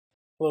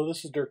Hello,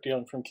 this is Dirk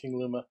DeYoung from King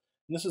Luma,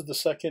 and this is the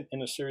second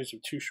in a series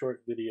of 2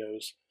 short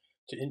videos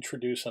to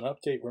introduce an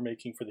update we're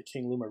making for the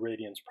King Luma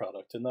Radiance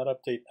product. And that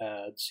update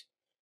adds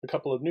a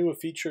couple of new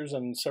features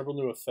and several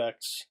new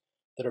effects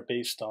that are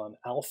based on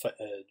Alpha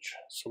Edge.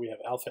 So we have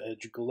Alpha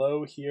Edge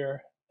Glow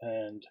here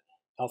and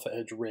Alpha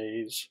Edge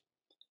Rays.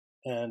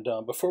 And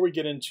before we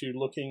get into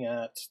looking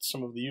at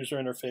some of the user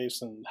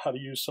interface and how to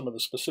use some of the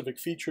specific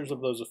features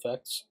of those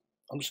effects,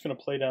 I'm just going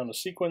to play down a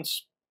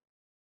sequence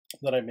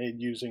that I made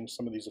using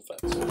some of these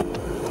effects.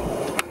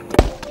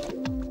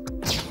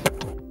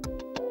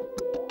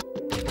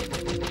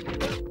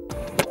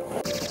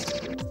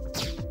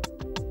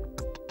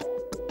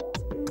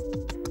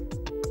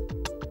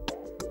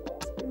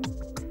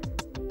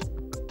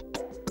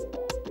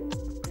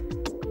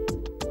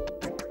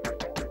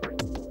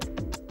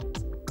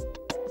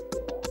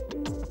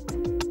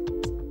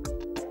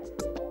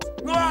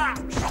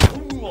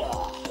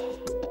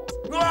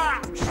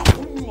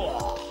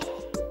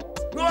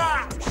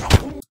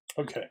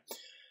 Okay,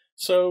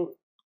 so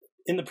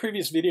in the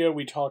previous video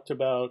we talked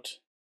about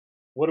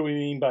what do we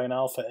mean by an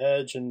alpha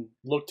edge and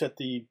looked at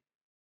the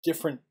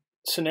different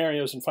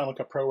scenarios in Final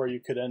Cut Pro where you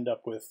could end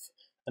up with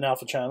an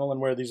alpha channel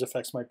and where these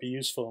effects might be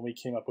useful. And we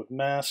came up with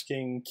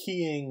masking,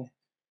 keying,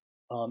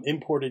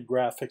 imported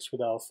graphics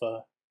with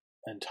alpha,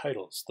 and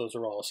titles. Those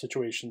are all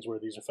situations where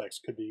these effects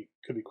could be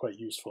quite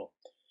useful.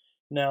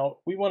 Now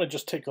we want to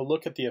just take a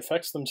look at the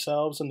effects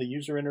themselves and the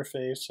user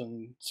interface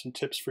and some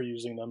tips for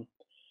using them.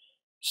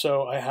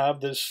 So I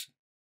have this,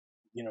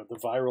 the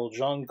viral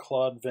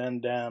Jean-Claude Van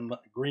Damme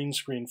green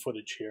screen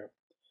footage here.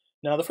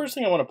 Now the first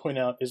thing I want to point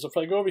out is if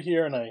I go over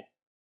here and I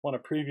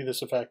want to preview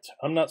this effect,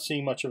 I'm not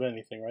seeing much of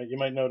anything, right? You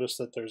might notice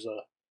that there's a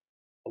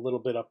little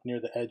bit up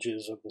near the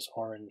edges of this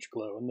orange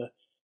glow. And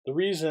the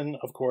reason,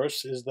 of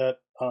course, is that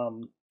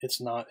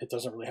it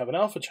doesn't really have an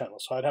alpha channel.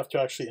 So I'd have to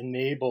actually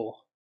enable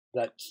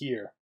that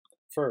here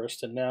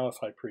first. And now if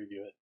I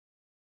preview it,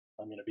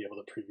 I'm going to be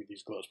able to preview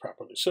these glows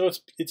properly. So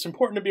it's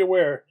important to be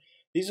aware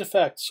these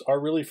effects are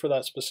really for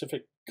that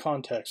specific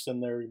context,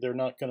 and they're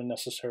not going to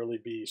necessarily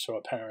be so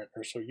apparent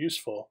or so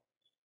useful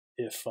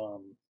if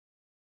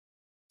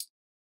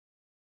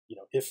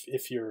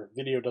if your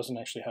video doesn't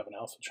actually have an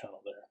alpha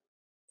channel there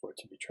for it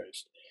to be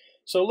traced.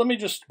 So let me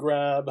just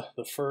grab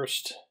the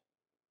first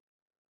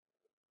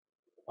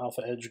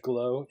alpha edge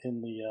glow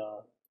in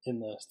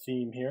the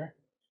theme here,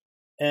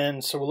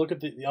 and so we'll look at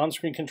the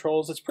on-screen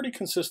controls. It's pretty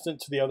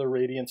consistent to the other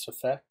Radiance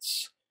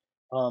effects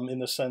in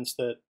the sense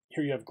that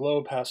here you have glow,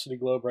 opacity,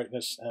 glow,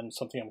 brightness, and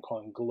something I'm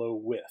calling glow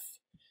width.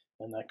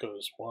 And that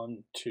goes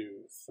 1,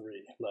 2,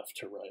 3, left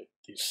to right,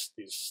 these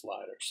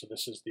sliders. So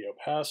this is the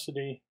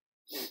opacity,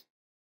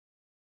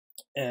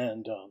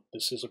 and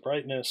this is a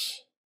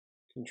brightness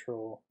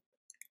control.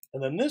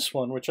 And then this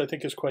one, which I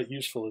think is quite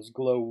useful, is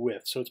glow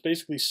width. So it's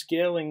basically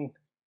scaling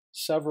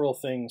several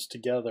things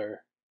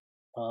together,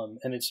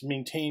 and it's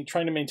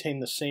trying to maintain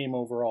the same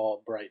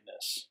overall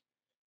brightness.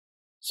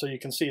 So you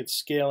can see it's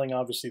scaling,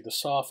 obviously, the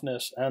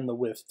softness and the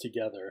width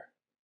together.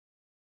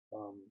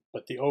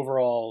 But the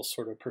overall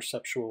sort of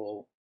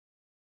perceptual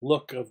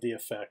look of the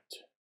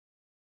effect,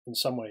 in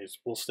some ways,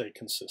 will stay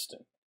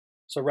consistent.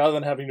 So rather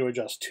than having to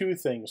adjust 2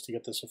 things to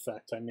get this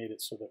effect, I made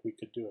it so that we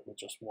could do it with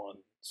just 1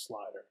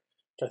 slider,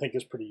 which I think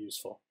is pretty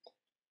useful.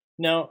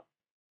 Now,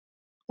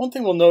 one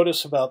thing we'll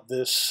notice about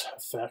this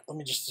effect, let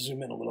me just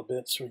zoom in a little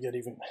bit so we get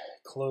even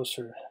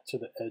closer to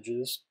the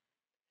edges,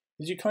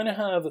 is you kind of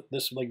have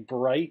this like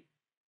bright,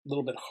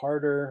 little bit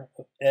harder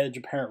edge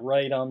apparent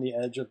right on the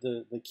edge of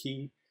the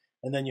key,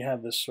 and then you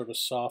have this sort of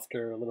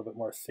softer, a little bit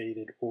more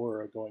faded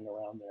aura going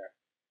around there.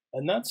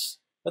 And that's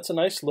a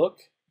nice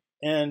look,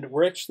 and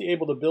we're actually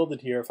able to build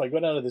it here. If I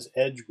go down to this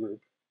edge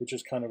group, which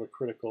is kind of a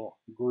critical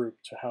group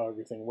to how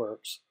everything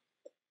works,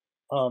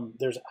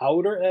 there's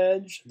outer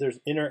edge, there's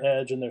inner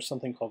edge, and there's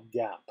something called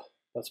gap.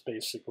 That's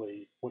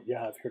basically what you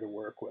have here to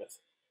work with.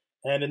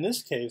 And in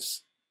this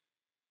case,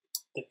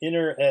 the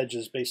inner edge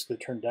is basically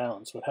turned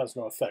down, so it has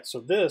no effect. So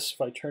this, if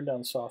I turn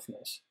down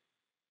softness,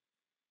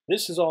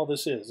 this is all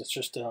this is. It's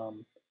just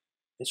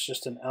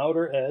an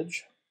outer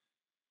edge,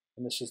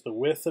 and this is the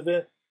width of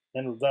it.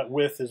 And that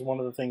width is one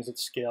of the things that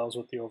scales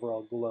with the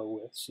overall glow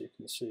width, so you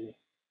can see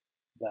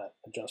that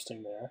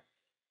adjusting there.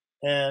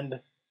 And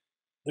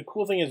the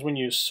cool thing is when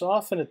you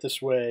soften it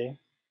this way,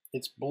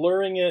 it's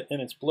blurring it, and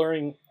it's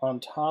blurring on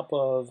top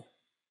of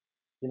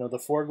the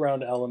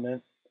foreground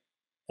element.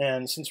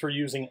 And since we're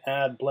using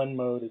add blend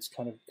mode, it's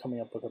kind of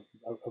coming up with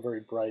a very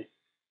bright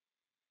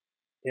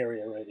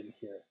area right in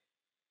here.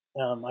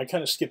 I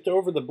kind of skipped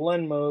over the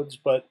blend modes,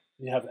 but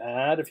you have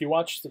add. If you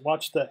watch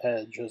the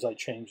edge as I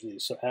change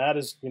these. So add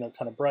is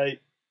kind of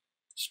bright,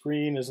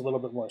 screen is a little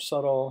bit more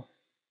subtle,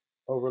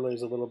 overlay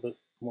is a little bit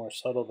more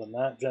subtle than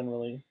that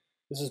generally.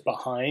 This is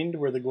behind,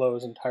 where the glow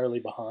is entirely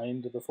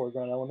behind the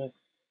foreground element,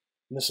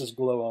 and this is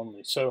glow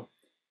only. So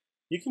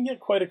you can get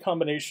quite a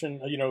combination,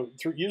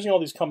 through using all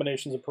these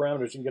combinations of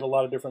parameters, you can get a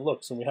lot of different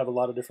looks, and we have a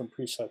lot of different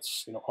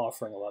presets,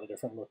 offering a lot of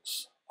different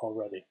looks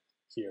already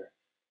here.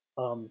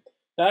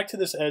 Back to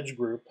this edge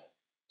group.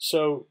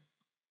 So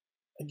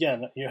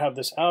again, you have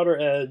this outer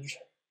edge,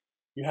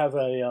 you have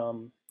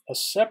a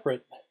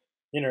separate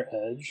inner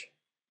edge,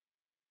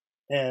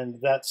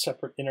 and that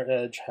separate inner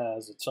edge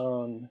has its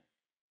own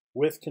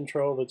width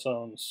control, its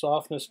own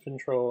softness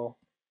control.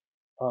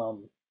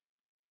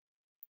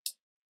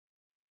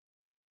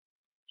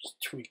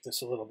 Just tweak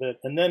this a little bit.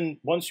 And then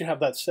once you have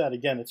that set,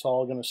 again, it's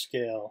all going to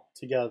scale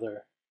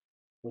together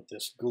with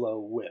this glow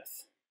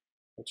width,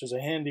 which is a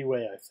handy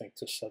way, I think,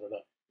 to set it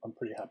up. I'm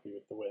pretty happy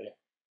with the way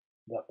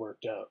that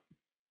worked out.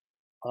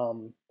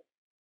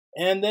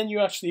 And then you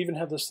actually even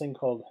have this thing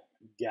called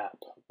gap,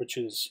 which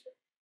is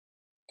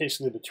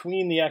basically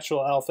between the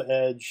actual alpha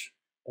edge,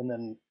 and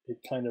then it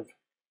kind of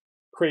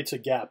creates a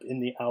gap in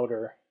the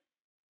outer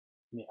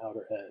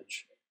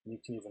edge. And you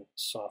can even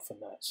soften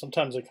that.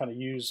 Sometimes I kind of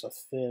use a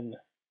thin,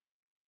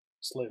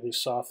 slightly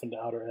softened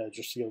outer edge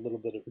just to get a little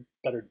bit of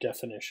better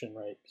definition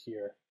right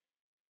here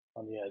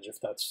on the edge, if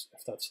that's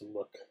the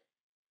look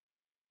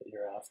that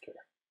you're after.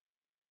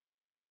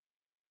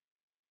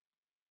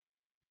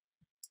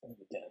 And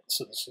again,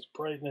 so this is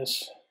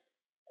brightness,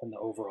 and the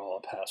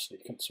overall opacity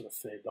can sort of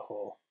fade the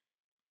whole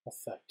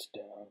effect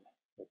down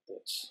with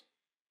this,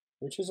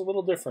 which is a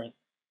little different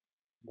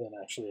than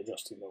actually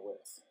adjusting the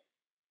width.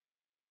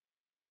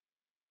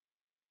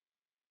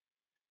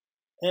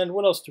 And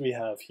what else do we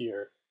have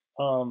here?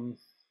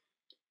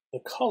 The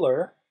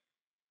color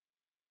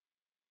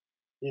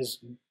is,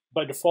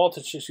 by default,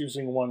 it's just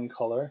using one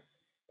color,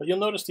 but you'll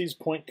notice these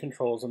point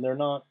controls, and they're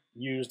not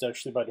used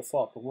actually by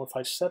default. But if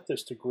I set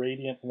this to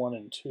gradient 1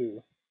 and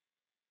 2,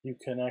 you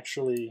can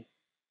actually,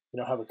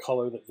 have a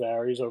color that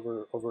varies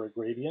over a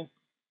gradient,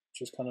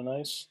 which is kind of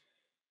nice.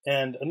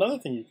 And another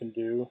thing you can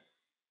do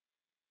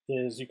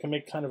is you can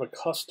make kind of a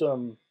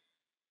custom.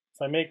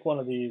 If I make one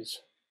of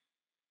these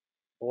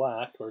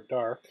black or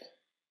dark,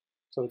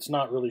 so it's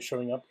not really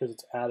showing up because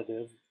it's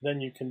additive,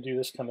 then you can do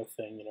this kind of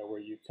thing, where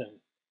you can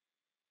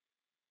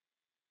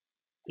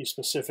be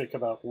specific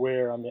about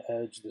where on the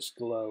edge this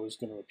glow is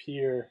going to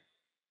appear,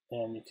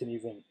 and you can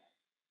even,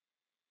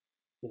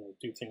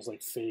 do things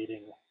like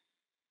fading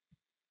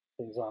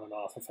things on and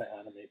off if I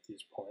animate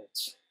these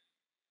points.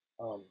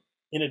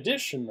 In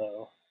addition,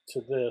 though, to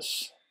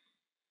this,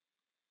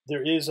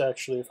 there is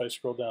actually, if I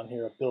scroll down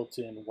here, a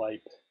built-in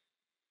wipe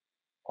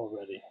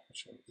already.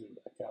 Actually, I'm going to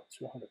zoom back out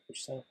to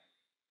 100%.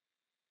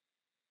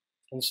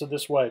 And so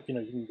this wipe, you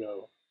can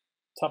go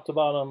top to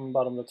bottom,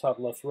 bottom to top,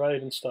 left,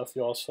 right, and stuff.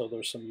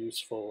 There's some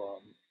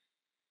useful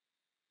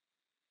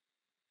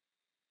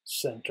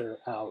center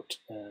out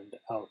and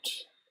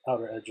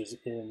outer edges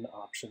in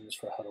options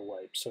for how to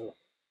wipe. So,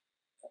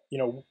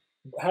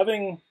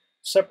 having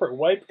separate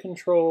wipe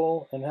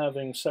control and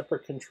having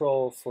separate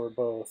control for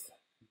both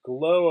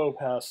glow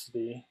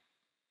opacity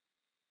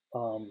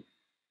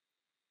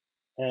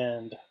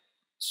and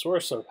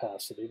source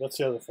opacity. That's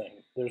the other thing.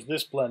 There's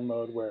this blend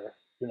mode where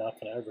you're not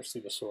going to ever see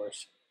the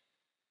source.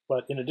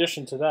 But in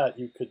addition to that,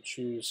 you could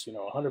choose,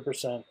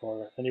 100%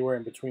 or anywhere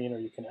in between, or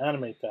you can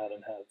animate that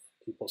and have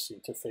people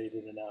seem to fade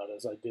in and out,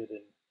 as I did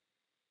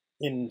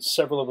in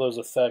several of those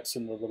effects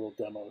in the little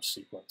demo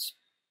sequence.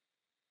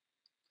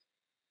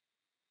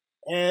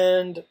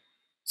 And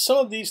some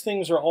of these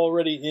things are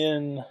already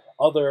in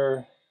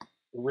other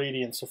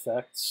Radiance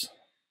effects,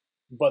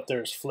 but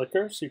there's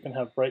flicker, so you can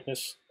have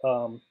brightness,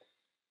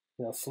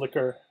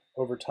 flicker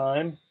over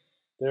time.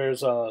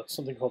 There's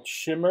something called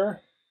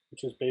Shimmer,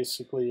 which is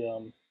basically,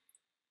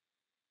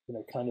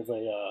 kind of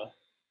a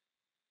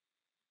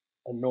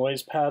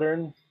noise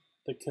pattern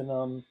that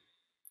can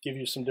give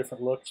you some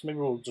different looks. Maybe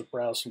we'll just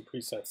browse some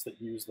presets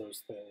that use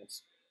those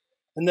things.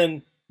 And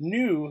then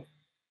new,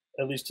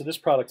 at least to this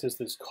product, is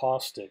this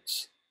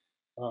caustics,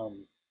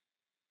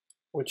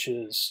 which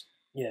is,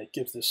 it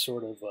gives this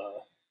sort of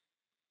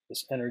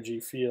this energy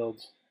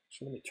field.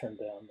 Actually, let me turn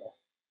down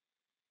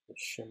the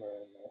shimmer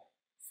and the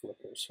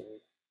flicker so we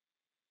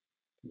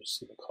can just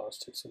see the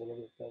caustics a little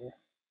bit better.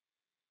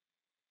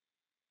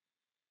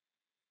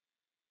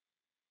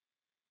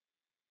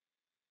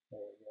 There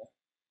we go.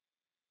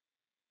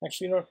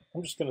 Actually,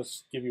 I'm just going to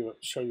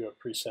show you a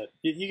preset.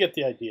 You get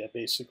the idea,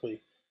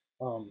 basically.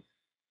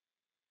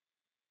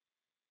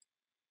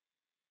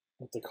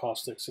 With the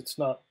caustics, it's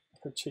not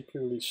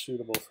particularly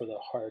suitable for the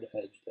hard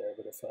edge there,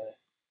 but if I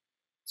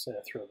say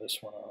I throw this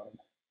one on,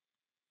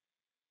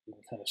 you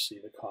can kind of see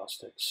the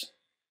caustics,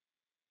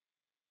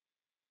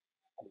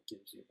 what it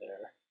gives you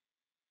there.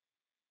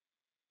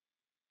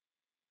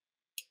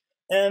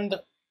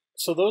 And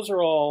so those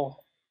are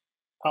all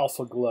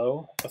alpha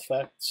glow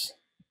effects,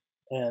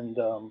 and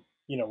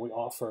we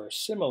offer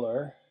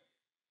similar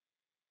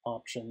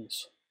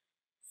options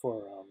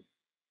for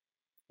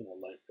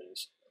light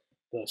rays.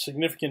 The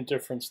significant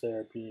difference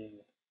there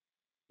being,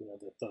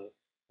 that the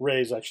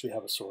rays actually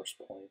have a source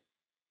point,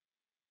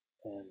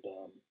 and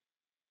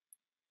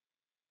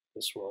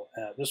this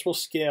will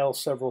scale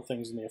several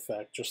things in the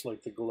effect, just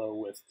like the glow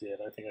width did.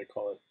 I think I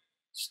call it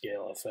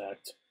scale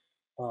effect.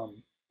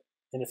 And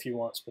if you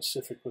want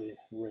specifically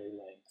ray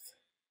length,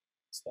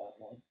 it's that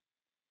one.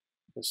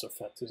 This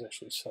effect is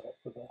actually set up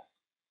with a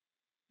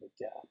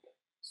gap,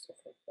 stuff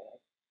like that.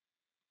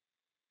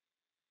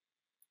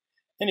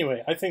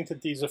 Anyway, I think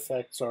that these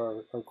effects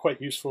are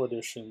quite useful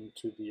addition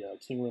to the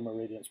King Luma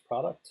Radiance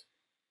product,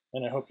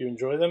 and I hope you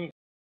enjoy them.